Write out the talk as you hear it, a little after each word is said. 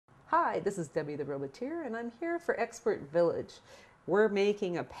Hi, this is Debbie the Roboteer, and I'm here for Expert Village. We're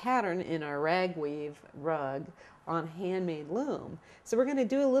making a pattern in our ragweave rug on handmade loom. So we're going to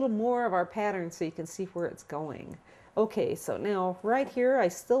do a little more of our pattern so you can see where it's going. Okay, so now right here, I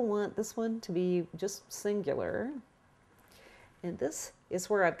still want this one to be just singular. And this is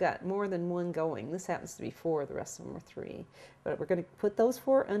where I've got more than one going. This happens to be 4, the rest of them are 3. But we're going to put those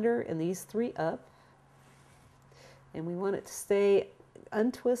 4 under and these 3 up. And we want it to stay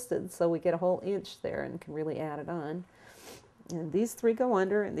untwisted so we get a whole inch there and can really add it on. And these 3 go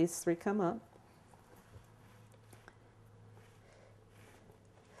under and these 3 come up.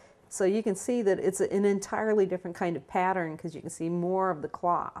 So you can see that it's an entirely different kind of pattern because you can see more of the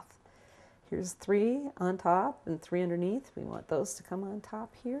cloth. Here's 3 on top and 3 underneath. We want those to come on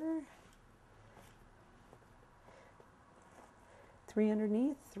top here. 3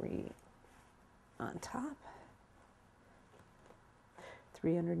 underneath, 3 on top.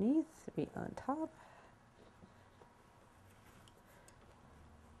 3 underneath, 3 on top.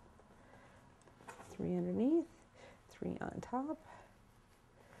 3 underneath, 3 on top.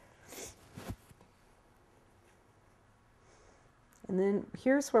 And then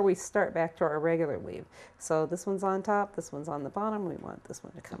here's where we start back to our regular weave. So this one's on top, this one's on the bottom. We want this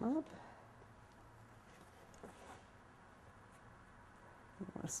one to come up. We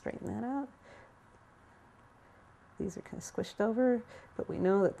want to straighten that out. These are kind of squished over, but we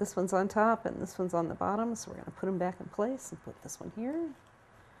know that this one's on top and this one's on the bottom, so we're going to put them back in place and put this one here.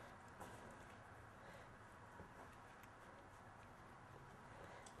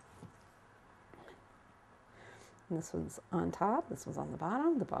 And this one's on top, this one's on the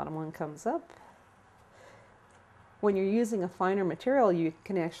bottom one comes up. When you're using a finer material, you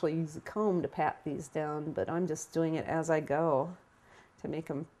can actually use a comb to pat these down, but I'm just doing it as I go to make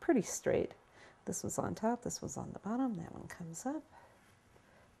them pretty straight. This one's on top, this one's on the bottom, that one comes up,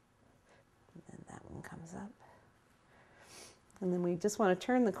 and then that one comes up. And then we just want to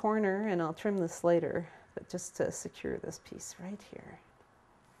turn the corner, and I'll trim this later, but just to secure this piece right here.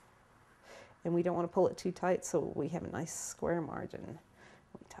 And we don't want to pull it too tight so we have a nice square margin.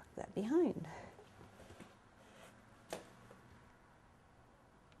 We tuck that behind.